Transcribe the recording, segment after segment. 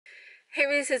Hey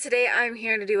everybody, so today I'm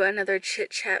here to do another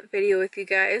chit chat video with you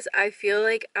guys. I feel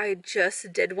like I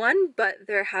just did one, but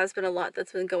there has been a lot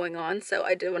that's been going on, so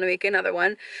I did want to make another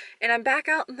one. And I'm back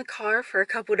out in the car for a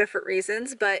couple different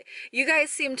reasons, but you guys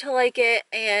seem to like it,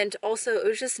 and also it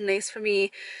was just nice for me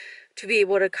to be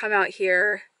able to come out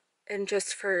here and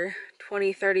just for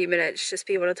 20-30 minutes just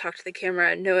be able to talk to the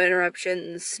camera. No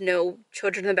interruptions, no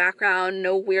children in the background,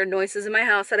 no weird noises in my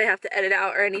house that I have to edit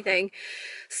out or anything.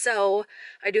 So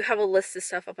I do have a list of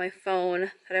stuff on my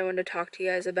phone that I wanted to talk to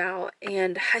you guys about.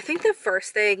 And I think the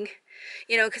first thing,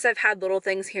 because I've had little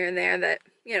things here and there that,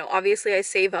 obviously I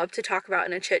save up to talk about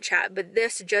in a chit chat, but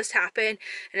this just happened.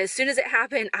 And as soon as it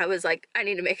happened, I was like, I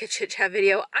need to make a chit chat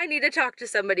video. I need to talk to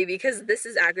somebody because this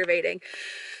is aggravating.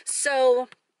 So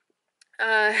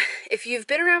if you've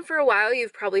been around for a while,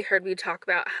 you've probably heard me talk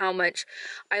about how much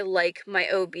I like my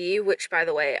OB, which, by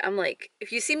the way, I'm like,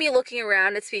 if you see me looking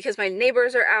around, it's because my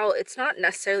neighbors are out. It's not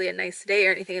necessarily a nice day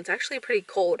or anything. It's actually pretty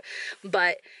cold,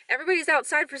 but everybody's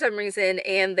outside for some reason,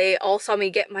 and they all saw me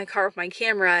get in my car with my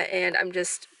camera, and I'm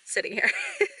just sitting here.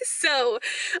 So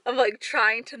I'm like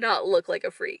trying to not look like a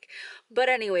freak. But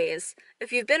anyways,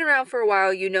 if you've been around for a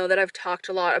while, you know that I've talked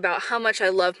a lot about how much I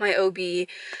love my OB.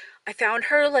 I found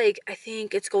her like, I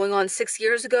think it's going on 6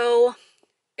 years ago,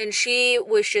 and she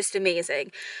was just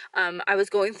amazing. I was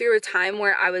going through a time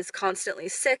where I was constantly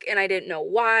sick and I didn't know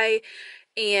why,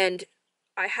 and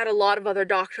I had a lot of other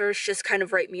doctors just kind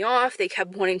of write me off. They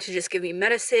kept wanting to just give me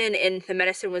medicine, and the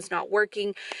medicine was not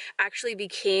working. I actually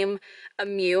became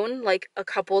immune. Like, a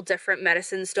couple different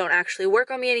medicines don't actually work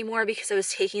on me anymore because I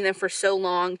was taking them for so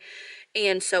long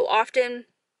and so often.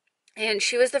 And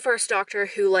she was the first doctor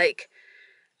who like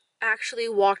actually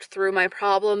walked through my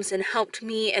problems and helped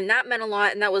me, and that meant a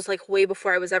lot. And that was like way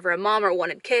before I was ever a mom or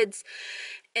wanted kids.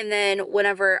 And then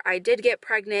whenever I did get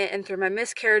pregnant and through my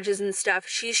miscarriages and stuff,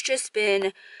 she's just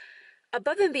been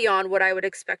above and beyond what I would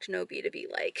expect an OB to be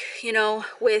like.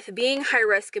 With being high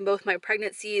risk in both my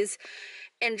pregnancies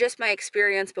and just my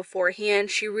experience beforehand,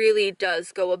 she really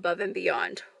does go above and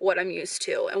beyond what I'm used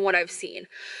to and what I've seen.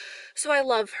 So I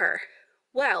love her.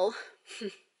 Well,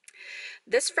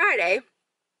 this Friday,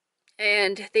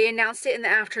 and they announced it in the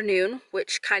afternoon,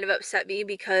 which kind of upset me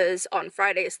because on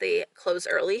Fridays they close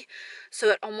early. So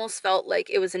it almost felt like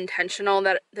it was intentional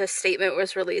that the statement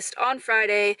was released on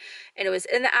Friday and it was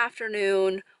in the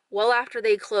afternoon, well after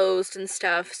they closed and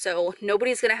stuff. So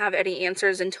nobody's going to have any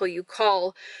answers until you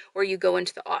call or you go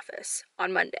into the office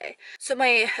on Monday. So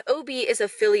my OB is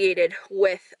affiliated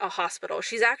with a hospital.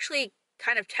 She's actually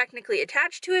kind of technically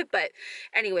attached to it, but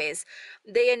anyways,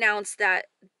 they announced that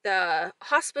the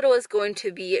hospital is going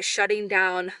to be shutting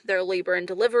down their labor and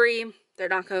delivery. They're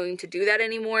not going to do that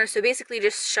anymore. So basically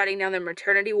just shutting down their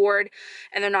maternity ward,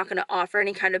 and they're not going to offer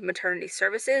any kind of maternity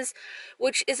services,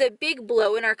 which is a big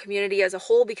blow in our community as a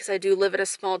whole because I do live in a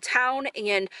small town.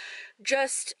 And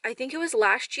just, I think it was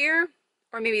last year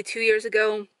or maybe 2 years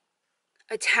ago,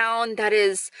 a town that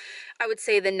is, I would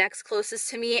say, the next closest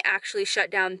to me actually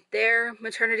shut down their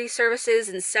maternity services,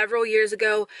 and several years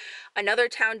ago another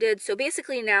town did. So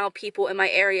basically now people in my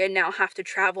area now have to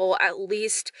travel at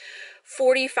least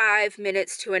 45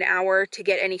 minutes to an hour to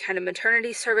get any kind of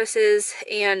maternity services,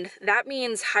 and that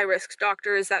means high risk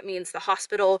doctors, that means the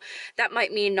hospital, that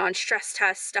might mean non-stress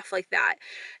tests, stuff like that.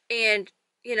 And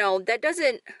that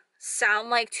doesn't sound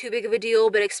like too big of a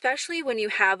deal, but especially when you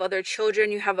have other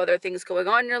children, you have other things going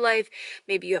on in your life,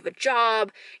 maybe you have a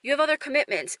job, you have other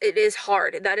commitments, it is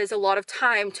hard. That is a lot of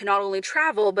time to not only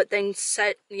travel, but then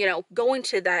going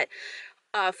to that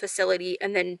facility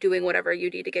and then doing whatever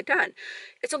you need to get done.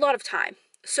 It's a lot of time.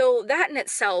 So that in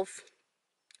itself,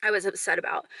 I was upset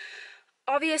about.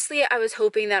 Obviously, I was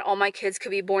hoping that all my kids could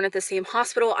be born at the same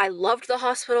hospital. I loved the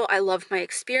hospital. I loved my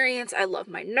experience. I loved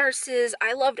my nurses.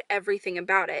 I loved everything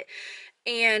about it.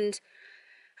 And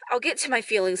I'll get to my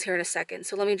feelings here in a second,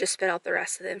 so let me just spit out the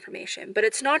rest of the information. But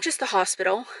it's not just the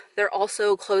hospital. They're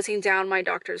also closing down my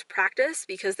doctor's practice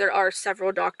because there are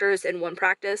several doctors in one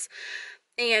practice,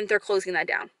 and they're closing that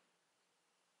down.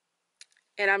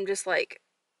 And I'm just like,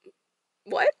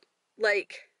 what?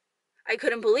 Like, I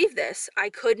couldn't believe this. I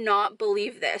could not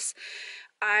believe this.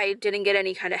 I didn't get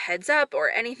any kind of heads up or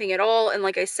anything at all. And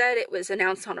like I said, it was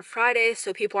announced on a Friday,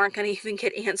 so people aren't going to even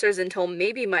get answers until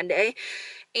maybe Monday.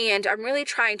 And I'm really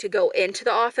trying to go into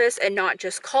the office and not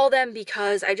just call them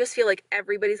because I just feel like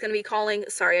everybody's going to be calling.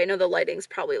 Sorry, I know the lighting's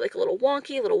probably like a little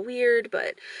wonky, a little weird,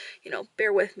 but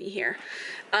bear with me here.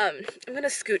 I'm going to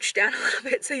scooch down a little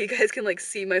bit so you guys can like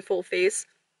see my full face.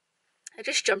 I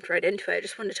just jumped right into it. I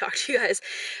just wanted to talk to you guys.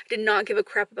 I did not give a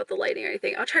crap about the lighting or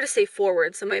anything. I'll try to stay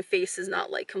forward so my face is not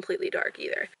like completely dark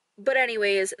either. But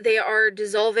anyways, they are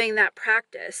dissolving that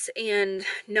practice and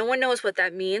no one knows what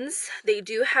that means. They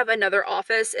do have another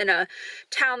office in a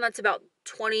town that's about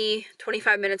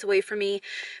 25 minutes away from me,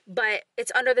 but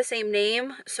it's under the same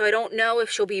name. So I don't know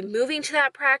if she'll be moving to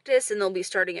that practice and they'll be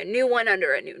starting a new one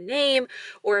under a new name,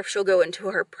 or if she'll go into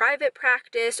her private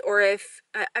practice, or if,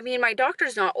 I mean, my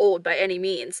doctor's not old by any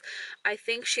means. I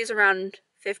think she's around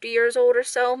 50 years old or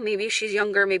so. Maybe she's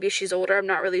younger, maybe she's older, I'm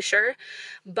not really sure.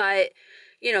 But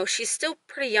you know, she's still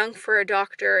pretty young for a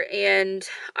doctor, and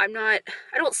I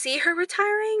don't see her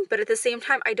retiring, but at the same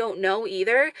time, I don't know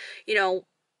either. You know,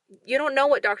 you don't know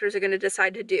what doctors are going to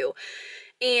decide to do.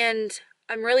 And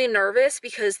I'm really nervous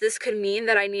because this could mean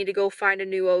that I need to go find a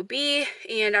new OB,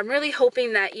 and I'm really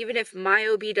hoping that even if my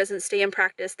OB doesn't stay in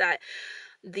practice, that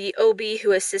the OB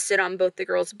who assisted on both the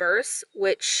girls' births,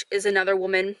 which is another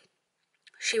woman,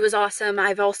 she was awesome.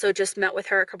 I've also just met with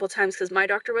her a couple times because my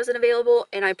doctor wasn't available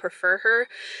and I prefer her.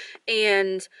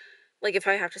 And like if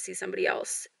I have to see somebody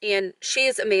else, and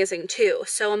she's amazing too.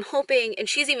 So I'm hoping, and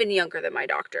she's even younger than my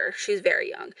doctor. She's very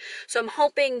young. So I'm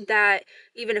hoping that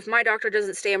even if my doctor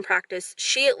doesn't stay in practice,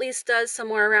 she at least does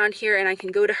somewhere around here and I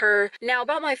can go to her. Now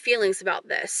about my feelings about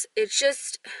this,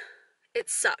 it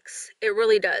sucks. It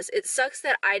really does. It sucks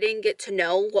that I didn't get to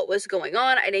know what was going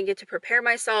on. I didn't get to prepare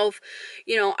myself.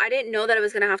 You know, I didn't know that I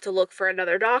was going to have to look for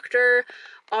another doctor.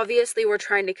 Obviously, we're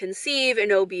trying to conceive,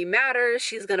 and OB matters.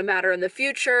 She's going to matter in the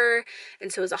future.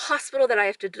 And so is a hospital that I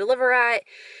have to deliver at,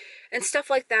 and stuff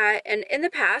like that. And in the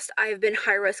past, I've been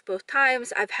high risk both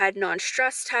times. I've had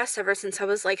non-stress tests ever since I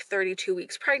was like 32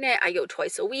 weeks pregnant. I go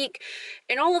twice a week,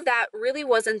 and all of that really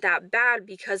wasn't that bad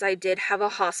because I did have a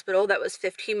hospital that was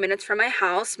 15 minutes from my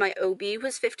house. My OB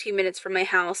was 15 minutes from my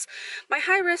house. My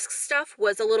high risk stuff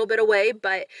was a little bit away,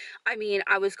 but I mean,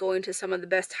 I was going to some of the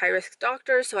best high risk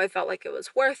doctors, so I felt like it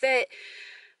was worth it.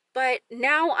 But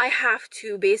now I have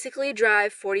to basically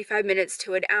drive 45 minutes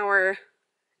to an hour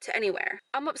to anywhere.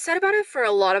 I'm upset about it for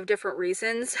a lot of different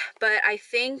reasons, but I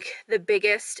think the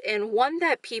biggest, and one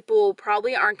that people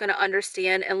probably aren't going to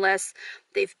understand unless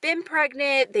they've been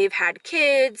pregnant, they've had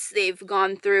kids, they've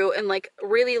gone through and like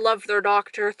really loved their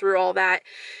doctor through all that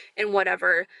and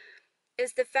whatever,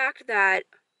 is the fact that,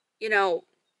 you know,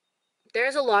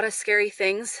 there's a lot of scary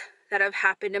things that have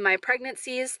happened in my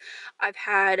pregnancies. I've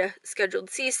had scheduled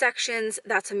C-sections.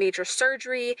 That's a major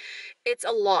surgery. It's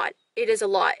a lot. It is a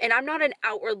lot. And I'm not an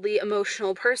outwardly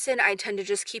emotional person. I tend to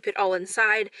just keep it all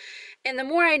inside. And the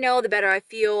more I know, the better I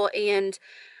feel. And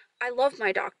I love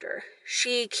my doctor.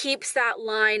 She keeps that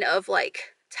line of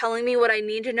like telling me what I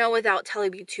need to know without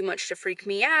telling me too much to freak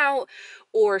me out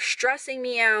or stressing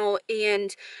me out.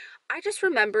 And I just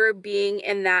remember being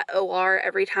in that OR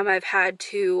every time I've had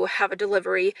to have a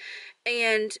delivery,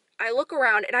 and I look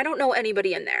around and I don't know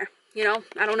anybody in there. You know,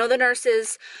 I don't know the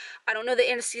nurses, I don't know the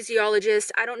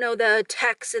anesthesiologist, I don't know the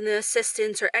techs and the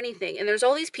assistants or anything. And there's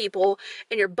all these people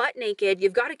and you're butt naked,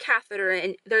 you've got a catheter,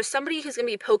 and there's somebody who's gonna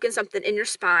be poking something in your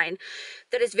spine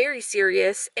that is very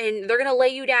serious, and they're gonna lay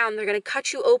you down, they're gonna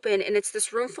cut you open, and it's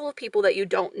this room full of people that you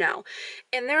don't know.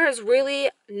 And there is really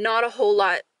not a whole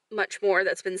lot much more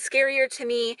that's been scarier to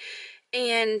me,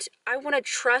 and I want to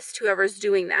trust whoever's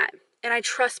doing that, and I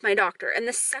trust my doctor. And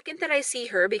the second that I see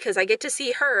her, because I get to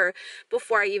see her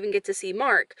before I even get to see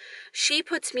Mark, she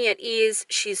puts me at ease.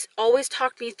 She's always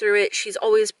talked me through it. She's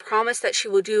always promised that she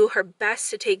will do her best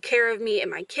to take care of me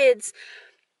and my kids,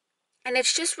 and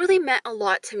it's just really meant a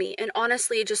lot to me. And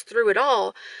honestly, just through it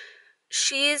all,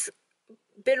 she's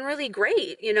been really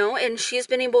great, you know, and she's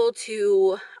been able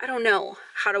to, I don't know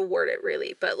how to word it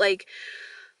really, but like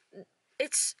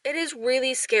it is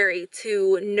really scary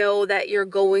to know that you're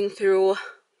going through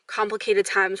complicated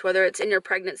times, whether it's in your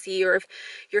pregnancy or if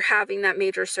you're having that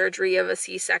major surgery of a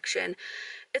C-section.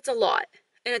 It's a lot.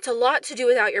 And it's a lot to do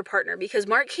without your partner, because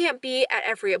Mark can't be at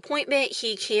every appointment.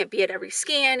 He can't be at every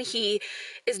scan. He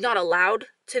is not allowed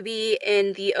to be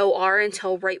in the OR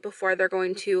until right before they're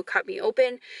going to cut me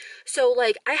open. So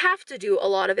like I have to do a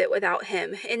lot of it without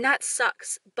him, and that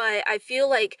sucks. But I feel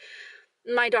like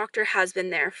my doctor has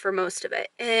been there for most of it,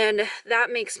 and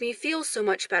that makes me feel so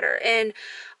much better. And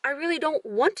I really don't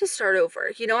want to start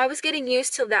over. You know, I was getting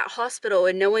used to that hospital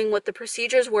and knowing what the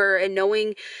procedures were and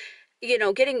knowing, you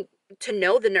know, getting to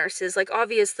know the nurses. Like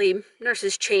obviously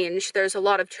nurses change, there's a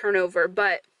lot of turnover,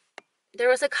 but there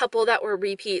was a couple that were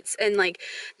repeats, and like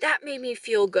that made me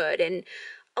feel good. And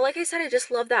like I said, I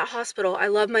just love that hospital. I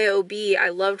love my OB. I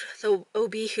loved the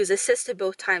OB who's assisted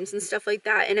both times and stuff like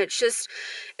that. And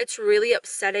it's really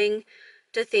upsetting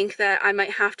to think that I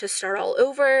might have to start all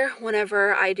over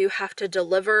whenever I do have to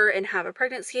deliver and have a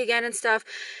pregnancy again and stuff.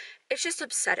 It's just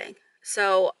upsetting.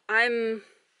 So I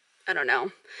don't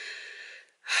know.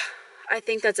 I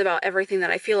think that's about everything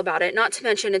that I feel about it. Not to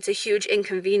mention it's a huge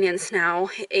inconvenience now.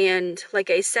 And like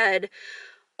I said,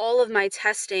 all of my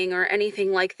testing or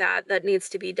anything like that that needs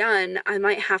to be done, I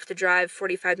might have to drive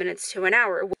 45 minutes to an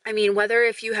hour. I mean, whether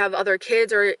if you have other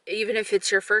kids or even if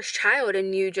it's your first child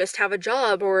and you just have a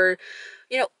job or,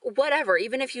 you know, whatever,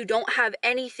 even if you don't have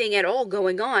anything at all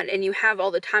going on and you have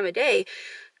all the time of day,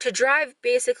 to drive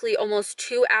basically almost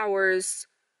 2 hours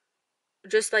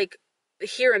just like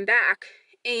here and back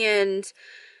and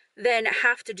then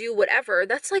have to do whatever,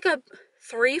 that's like a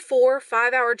 3, 4,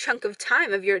 5 hour chunk of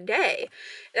time of your day.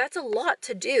 That's a lot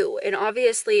to do. And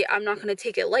obviously I'm not going to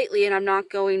take it lightly, and I'm not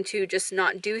going to just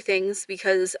not do things,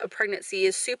 because a pregnancy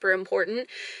is super important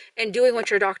and doing what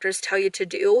your doctors tell you to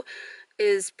do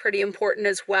is pretty important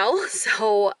as well.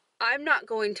 So I'm not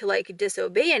going to like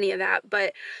disobey any of that,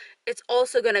 but it's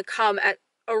also going to come at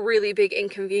a really big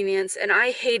inconvenience. And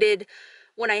I hated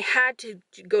when I had to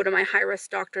go to my high-risk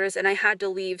doctors and I had to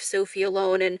leave Sophie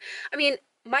alone. And I mean,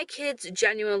 my kids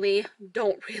genuinely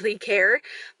don't really care.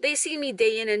 They see me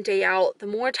day in and day out. The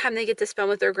more time they get to spend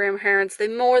with their grandparents, the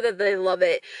more that they love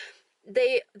it.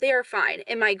 They are fine.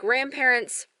 And my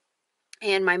grandparents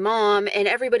and my mom and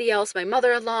everybody else, my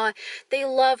mother-in-law, they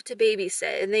love to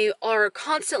babysit and they are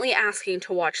constantly asking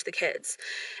to watch the kids.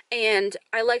 And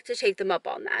I like to take them up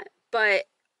on that. But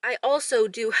I also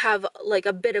do have like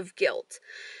a bit of guilt.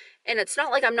 And it's not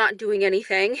like I'm not doing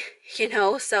anything, you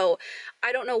know, so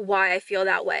I don't know why I feel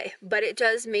that way, but it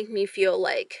does make me feel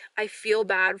like I feel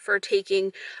bad for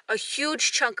taking a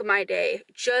huge chunk of my day,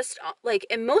 just like,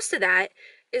 and most of that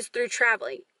is through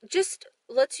traveling. Just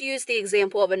let's use the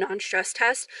example of a non-stress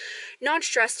test.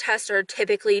 Non-stress tests are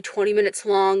typically 20 minutes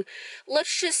long.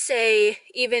 Let's just say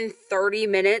even 30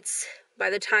 minutes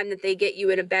by the time that they get you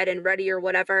in a bed and ready or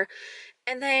whatever.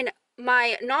 And then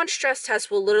my non-stress test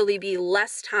will literally be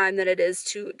less time than it is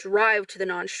to drive to the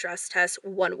non-stress test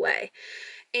one way.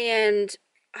 And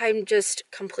I'm just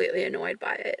completely annoyed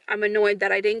by it. I'm annoyed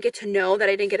that I didn't get to know, that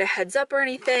I didn't get a heads up or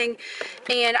anything.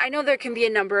 And I know there can be a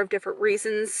number of different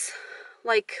reasons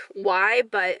like why,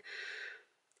 but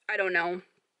I don't know.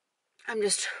 I'm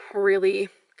just really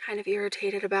kind of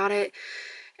irritated about it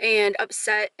and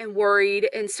upset and worried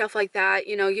and stuff like that.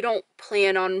 You know, you don't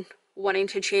plan on wanting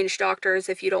to change doctors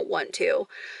if you don't want to.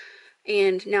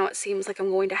 And now it seems like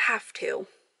I'm going to have to.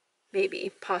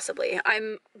 Maybe, possibly.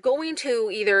 I'm going to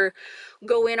either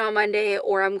go in on Monday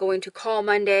or I'm going to call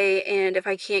Monday, and if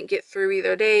I can't get through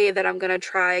either day, then I'm going to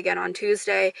try again on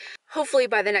Tuesday. Hopefully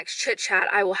by the next chit chat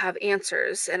I will have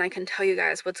answers and I can tell you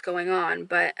guys what's going on,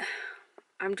 but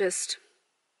I'm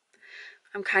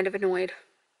kind of annoyed.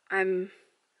 I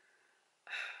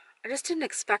just didn't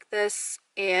expect this,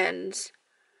 and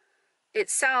it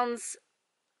sounds,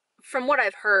 from what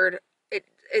I've heard,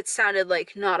 it sounded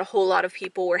like not a whole lot of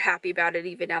people were happy about it,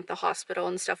 even at the hospital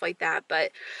and stuff like that.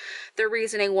 But their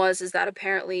reasoning is that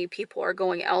apparently people are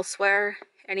going elsewhere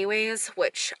anyways,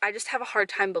 which I just have a hard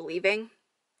time believing.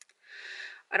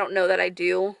 I don't know that I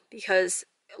do, because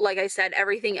like I said,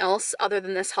 everything else other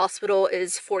than this hospital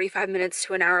is 45 minutes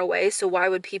to an hour away. So why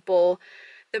would people,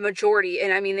 the majority,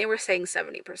 and I mean, they were saying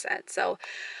 70%. So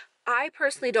I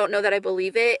personally don't know that I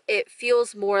believe it. It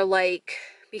feels more like,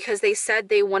 because they said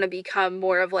they want to become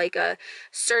more of like a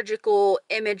surgical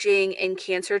imaging and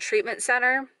cancer treatment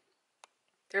center.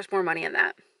 There's more money in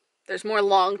that. There's more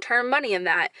long-term money in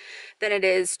that than it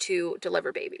is to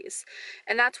deliver babies.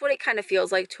 And that's what it kind of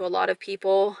feels like to a lot of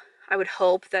people. I would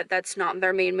hope that that's not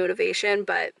their main motivation,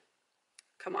 but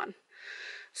come on.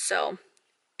 So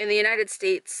in the United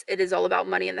States, it is all about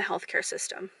money in the healthcare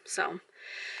system. So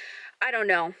I don't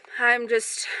know. I'm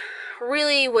just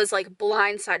really was like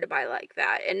blindsided by like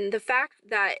that. And the fact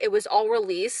that it was all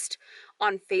released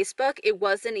on Facebook, it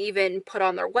wasn't even put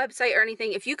on their website or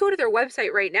anything. If you go to their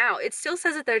website right now, it still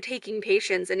says that they're taking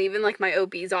patients, and even like my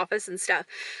OB's office and stuff,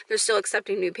 they're still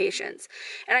accepting new patients.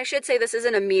 And I should say this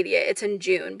isn't immediate, it's in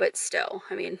June, but still,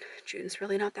 I mean, June's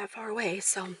really not that far away.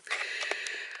 So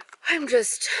I'm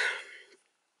just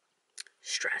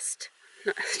stressed,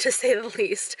 to say the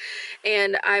least.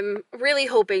 And I'm really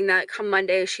hoping that come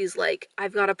Monday she's like,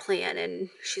 I've got a plan, and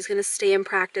she's gonna stay in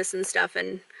practice and stuff.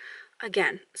 And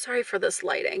again, sorry for this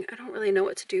lighting, I don't really know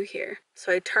what to do here.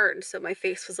 So I turned so my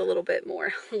face was a little bit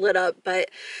more lit up.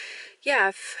 But yeah,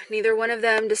 if neither one of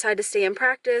them decide to stay in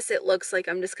practice, it looks like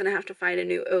I'm just gonna have to find a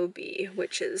new OB,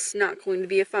 which is not going to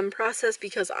be a fun process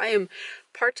because I am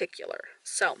particular.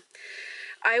 So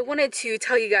I wanted to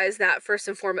tell you guys that first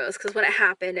and foremost, because when it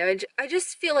happened, I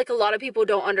just feel like a lot of people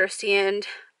don't understand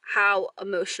how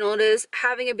emotional it is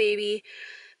having a baby,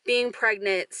 being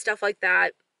pregnant, stuff like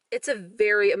that. It's a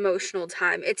very emotional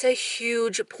time. It's a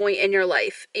huge point in your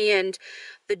life, and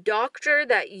the doctor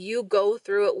that you go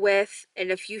through it with,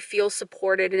 and if you feel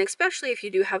supported, and especially if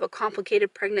you do have a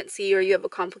complicated pregnancy or you have a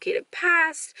complicated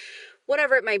past,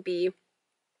 whatever it might be,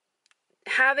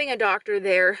 having a doctor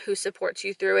there who supports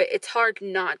you through it, it's hard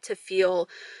not to feel,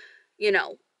 you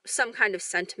know, some kind of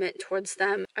sentiment towards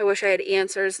them. I wish I had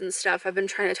answers and stuff. I've been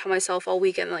trying to tell myself all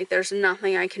weekend, like, there's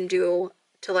nothing I can do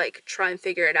to like try and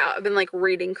figure it out. I've been like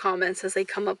reading comments as they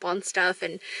come up on stuff,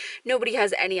 and nobody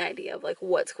has any idea of like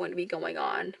what's going to be going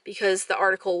on, because the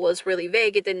article was really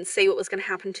vague. It didn't say what was going to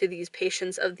happen to these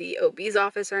patients of the OB's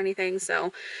office or anything,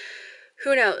 so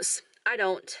who knows? I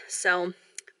don't. So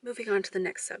moving on to the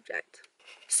next subject.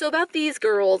 So about these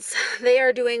girls, they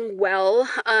are doing well.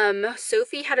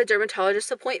 Sophie had a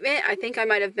dermatologist appointment. I think I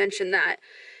might have mentioned that.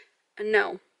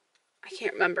 No, I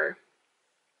can't remember.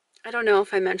 I don't know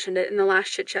if I mentioned it in the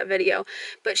last Chit Chat video,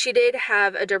 but she did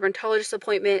have a dermatologist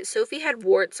appointment. Sophie had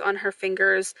warts on her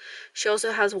fingers. She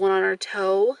also has one on her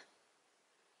toe.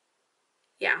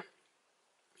 Yeah.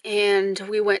 And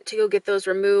we went to go get those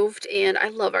removed, and I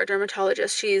love our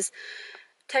dermatologist. She's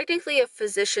technically a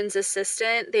physician's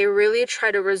assistant. They really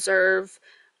try to reserve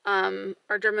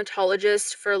our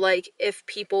dermatologist for like if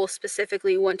people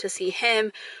specifically want to see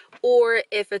him, or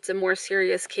if it's a more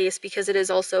serious case, because it is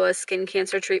also a skin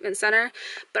cancer treatment center.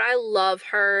 But I love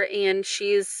her, and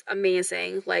she's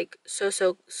amazing, like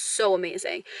so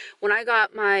amazing. When I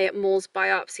got my moles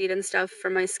biopsied and stuff for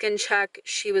my skin check,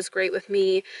 she was great with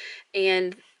me,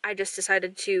 and I just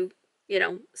decided to, you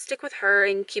know, stick with her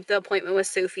and keep the appointment with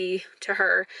Sophie to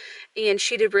her, and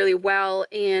she did really well.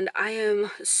 And I am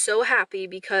so happy,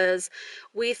 because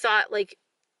we thought like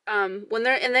when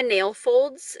they're in the nail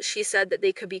folds, she said that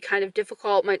they could be kind of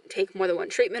difficult, might take more than one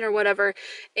treatment or whatever,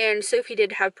 and Sophie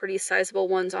did have pretty sizable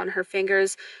ones on her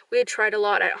fingers. We had tried a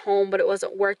lot at home, but it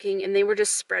wasn't working, and they were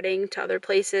just spreading to other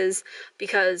places,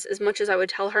 because as much as I would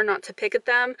tell her not to pick at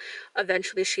them,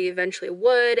 she eventually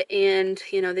would, and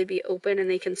you know, they'd be open and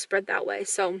they can spread that way.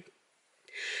 So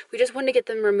we just wanted to get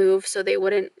them removed so they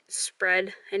wouldn't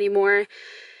spread anymore,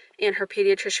 and her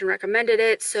pediatrician recommended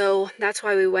it, so that's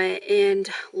why we went, and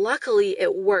luckily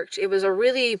it worked. It was a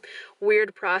really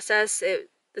weird process.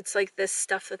 It's like this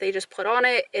stuff that they just put on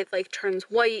it. It like turns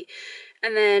white,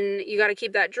 and then you got to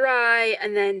keep that dry,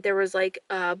 and then there was like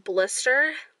a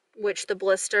blister, which the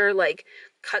blister like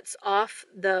cuts off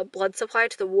the blood supply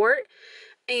to the wart,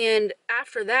 and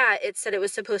after that it said it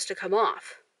was supposed to come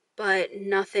off, but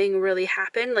nothing really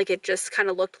happened. Like, it just kind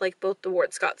of looked like both the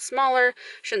warts got smaller.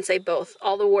 Shouldn't say both,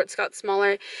 all the warts got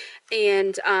smaller,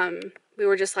 and we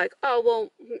were just like, oh well,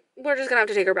 we're just gonna have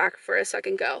to take her back for a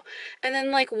second go. And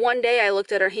then like one day I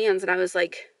looked at her hands and I was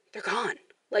like, they're gone.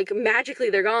 Like, magically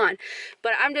they're gone.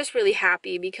 But I'm just really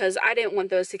happy, because I didn't want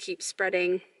those to keep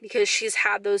spreading, because she's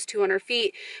had those two on her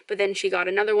feet, but then she got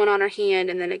another one on her hand,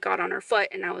 and then it got on her foot,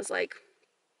 and I was like,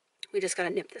 we just gotta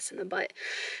nip this in the butt.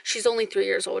 She's only 3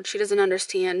 years old. She doesn't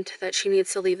understand that she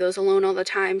needs to leave those alone all the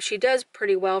time. She does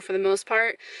pretty well for the most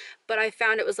part, but I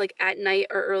found it was like at night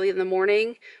or early in the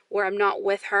morning where I'm not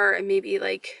with her, and maybe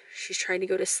like she's trying to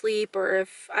go to sleep, or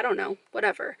if, I don't know,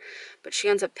 whatever. But she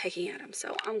ends up picking at him,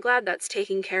 so I'm glad that's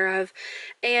taken care of.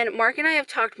 And Mark and I have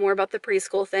talked more about the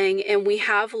preschool thing, and we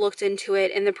have looked into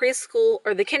it. In the preschool,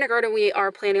 or the kindergarten we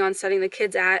are planning on setting the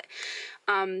kids at,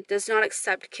 does not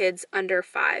accept kids under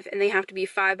 5, and they have to be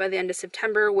 5 by the end of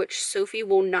September, which Sophie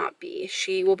will not be.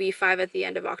 She will be 5 at the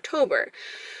end of October.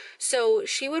 So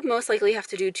she would most likely have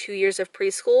to do 2 years of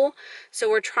preschool.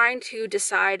 So we're trying to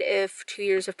decide if 2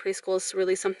 years of preschool is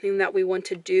really something that we want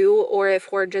to do, or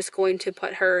if we're just going to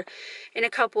put her in a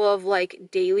couple of like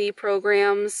daily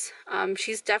programs.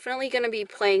 She's definitely going to be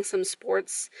playing some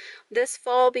sports this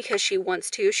fall because she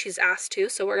wants to, she's asked to,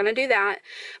 so we're going to do that.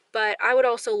 But I would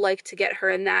also like to get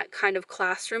her in that kind of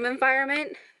classroom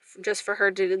environment, just for her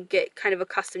to get kind of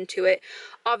accustomed to it.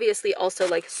 Obviously also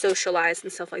like socialize and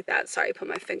stuff like that. Sorry, I put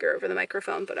my finger over the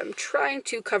microphone, but I'm trying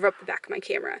to cover up the back of my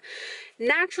camera.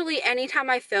 Naturally, anytime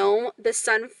I film, the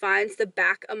sun finds the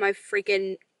back of my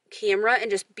freaking camera and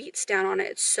just beats down on it.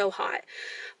 It's so hot.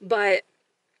 But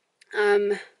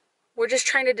we're just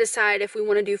trying to decide if we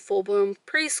want to do full-blown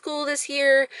preschool this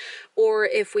year, or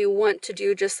if we want to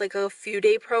do just like a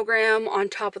few-day program on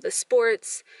top of the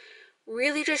sports.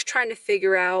 Really just trying to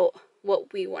figure out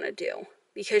what we want to do,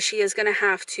 because she is going to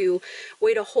have to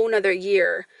wait a whole nother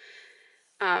year.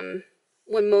 When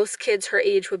most kids her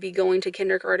age would be going to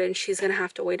kindergarten, she's going to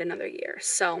have to wait another year.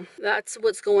 So that's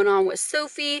what's going on with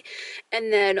Sophie.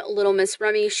 And then little Miss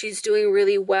Remi, she's doing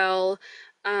really well.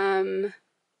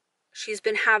 she's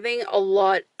been having a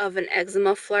lot of an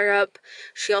eczema flare up.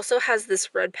 She also has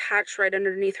this red patch right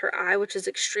underneath her eye, which is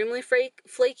extremely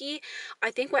flaky.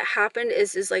 I think what happened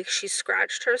is like she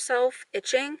scratched herself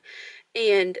itching,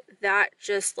 and that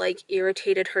just like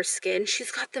irritated her skin.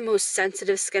 She's got the most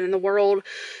sensitive skin in the world.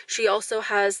 She also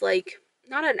has like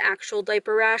not an actual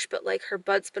diaper rash, but like her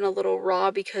butt's been a little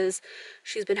raw because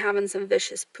she's been having some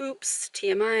vicious poops.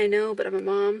 TMI, I know, but I'm a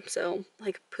mom, so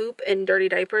like poop and dirty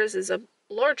diapers is a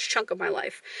large chunk of my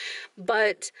life.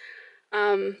 But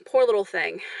poor little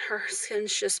thing. Her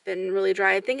skin's just been really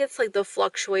dry. I think it's like the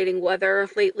fluctuating weather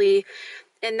lately,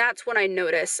 and that's when I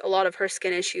notice a lot of her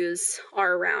skin issues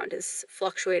are around, is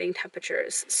fluctuating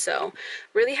temperatures. So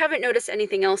really haven't noticed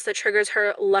anything else that triggers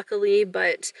her, luckily,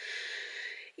 but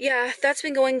yeah, that's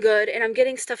been going good, and I'm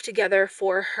getting stuff together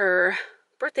for her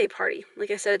birthday party.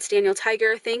 Like I said, it's Daniel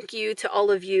Tiger. Thank you to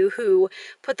all of you who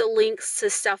put the links to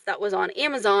stuff that was on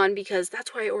Amazon, because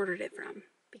that's where I ordered it from.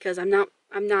 Because I'm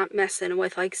not messing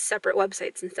with like separate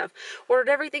websites and stuff. Ordered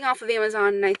everything off of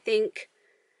Amazon, and I think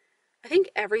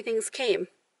everything's came.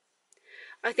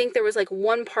 I think there was like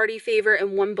one party favor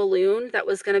and one balloon that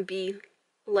was gonna be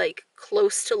like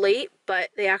close to late, but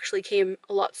they actually came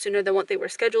a lot sooner than what they were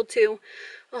scheduled to.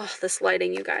 Oh, this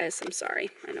lighting, you guys, I'm sorry.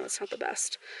 I know it's not the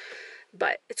best,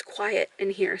 but it's quiet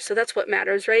in here, so that's what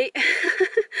matters, right?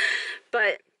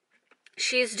 But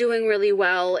she's doing really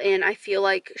well, and I feel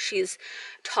like she's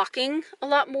talking a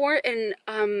lot more and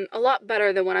a lot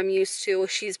better than what I'm used to.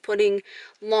 She's putting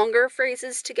longer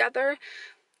phrases together,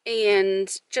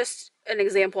 and just an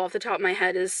example off the top of my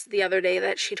head is the other day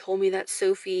that she told me that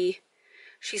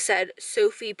she said,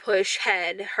 Sophie push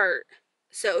head hurt.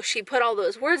 So she put all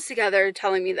those words together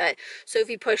telling me that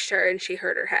Sophie pushed her and she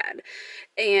hurt her head.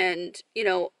 And, you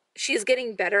know, she's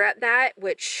getting better at that,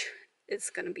 which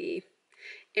is going to be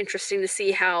interesting to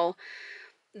see how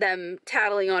them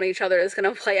tattling on each other is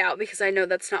going to play out, because I know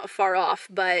that's not far off,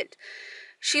 but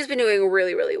she's been doing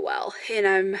really, really well, and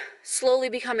I'm slowly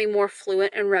becoming more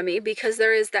fluent in Remi, because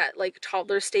there is that like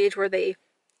toddler stage where they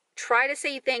try to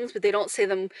say things, but they don't say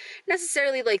them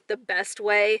necessarily like the best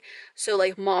way, so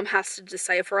like mom has to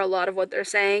decipher a lot of what they're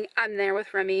saying. I'm there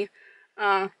with Remi.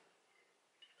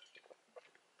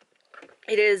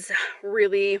 It is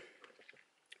really,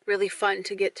 really fun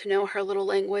to get to know her little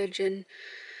language, and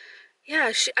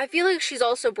yeah, I feel like she's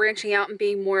also branching out and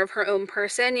being more of her own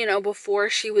person. You know, before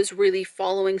she was really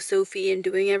following Sophie and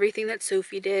doing everything that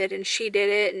Sophie did, and she did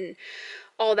it and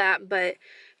all that, but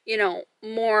you know,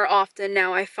 more often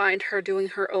now I find her doing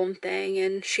her own thing,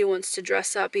 and she wants to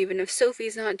dress up even if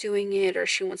Sophie's not doing it, or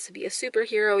she wants to be a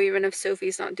superhero even if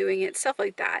Sophie's not doing it, stuff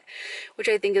like that, which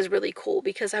I think is really cool,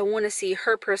 because I want to see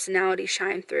her personality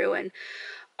shine through. And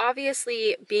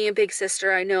obviously, being a big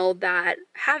sister, I know that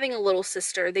having a little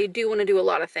sister, they do want to do a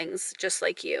lot of things just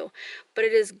like you, but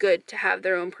it is good to have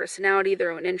their own personality,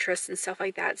 their own interests and stuff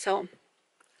like that. So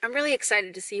I'm really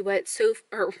excited to see what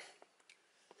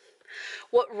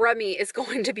Remi is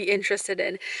going to be interested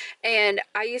in. And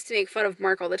I used to make fun of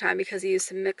Mark all the time because he used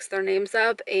to mix their names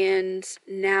up, and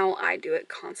now I do it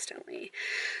constantly.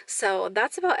 So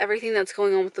that's about everything that's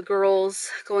going on with the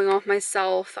girls, going on with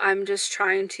myself. I'm just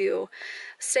trying to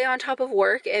stay on top of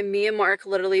work, and me and Mark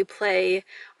literally play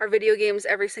our video games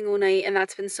every single night, and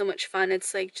that's been so much fun.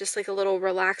 It's like just like a little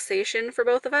relaxation for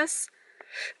both of us.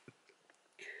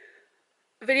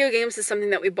 Video games is something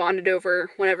that we bonded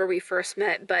over whenever we first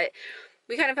met, but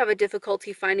we kind of have a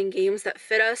difficulty finding games that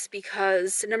fit us,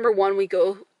 because number one, we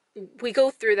go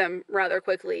through them rather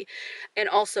quickly, and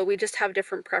also we just have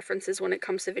different preferences when it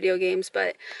comes to video games.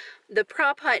 But the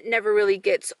prop hunt never really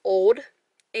gets old,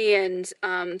 and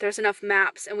there's enough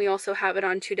maps, and we also have it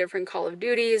on 2 different Call of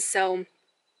Duties, so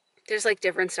there's like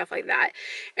different stuff like that,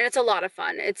 and it's a lot of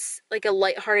fun. It's like a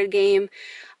lighthearted game.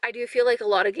 I do feel like a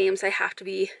lot of games I have to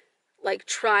be like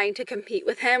trying to compete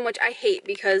with him, which I hate,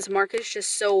 because Mark is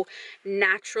just so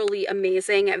naturally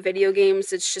amazing at video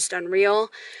games. It's just unreal.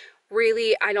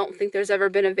 Really, I don't think there's ever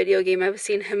been a video game I've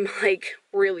seen him like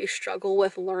really struggle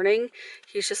with learning.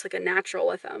 He's just like a natural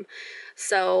with them.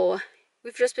 So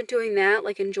we've just been doing that,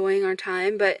 like enjoying our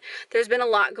time, but there's been a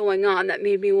lot going on that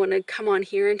made me want to come on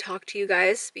here and talk to you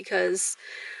guys, because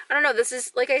I don't know, this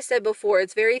is, like I said before,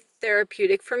 it's very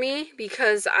therapeutic for me,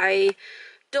 because I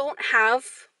don't have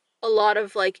a lot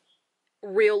of like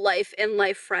real life in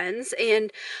life friends,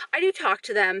 and I do talk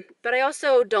to them, but I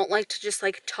also don't like to just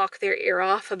like talk their ear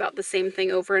off about the same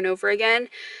thing over and over again.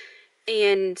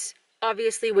 And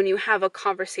obviously when you have a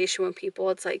conversation with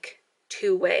people, it's like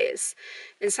 2 ways,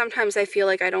 and sometimes I feel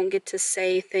like I don't get to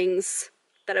say things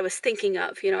that I was thinking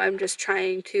of. You know, I'm just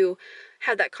trying to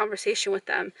have that conversation with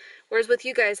them. Whereas with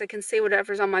you guys, I can say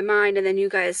whatever's on my mind, and then you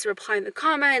guys reply in the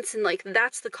comments, and like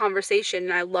that's the conversation,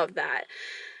 and I love that.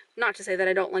 Not to say that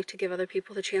I don't like to give other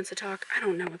people the chance to talk. I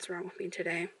don't know what's wrong with me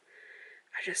today.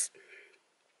 I just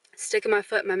sticking my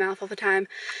foot in my mouth all the time.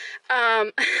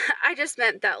 I just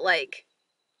meant that like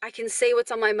I can say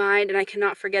what's on my mind and I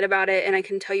cannot forget about it, and I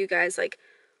can tell you guys like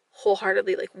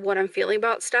wholeheartedly like what I'm feeling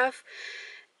about stuff,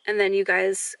 and then you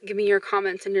guys give me your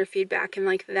comments and your feedback, and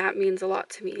like that means a lot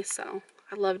to me. So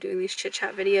I love doing these chit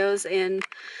chat videos, and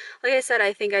like I said,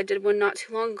 I think I did one not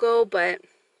too long ago, but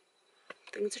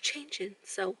things are changing,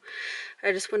 so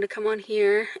I just wanted to come on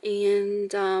here.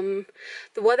 And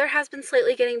the weather has been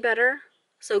slightly getting better,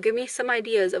 so give me some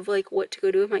ideas of like what to go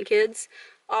do with my kids.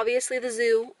 Obviously the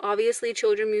zoo, obviously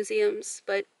children museums,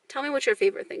 but tell me what your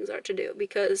favorite things are to do,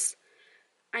 because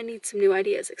I need some new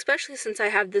ideas, especially since I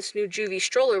have this new Juvie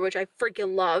stroller, which I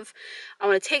freaking love. I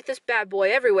want to take this bad boy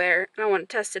everywhere, and I want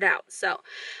to test it out. So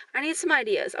I need some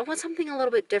ideas. I want something a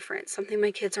little bit different, something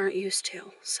my kids aren't used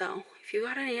to. So if you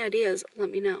got any ideas, let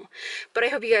me know. But I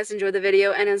hope you guys enjoyed the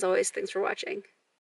video, and as always, thanks for watching.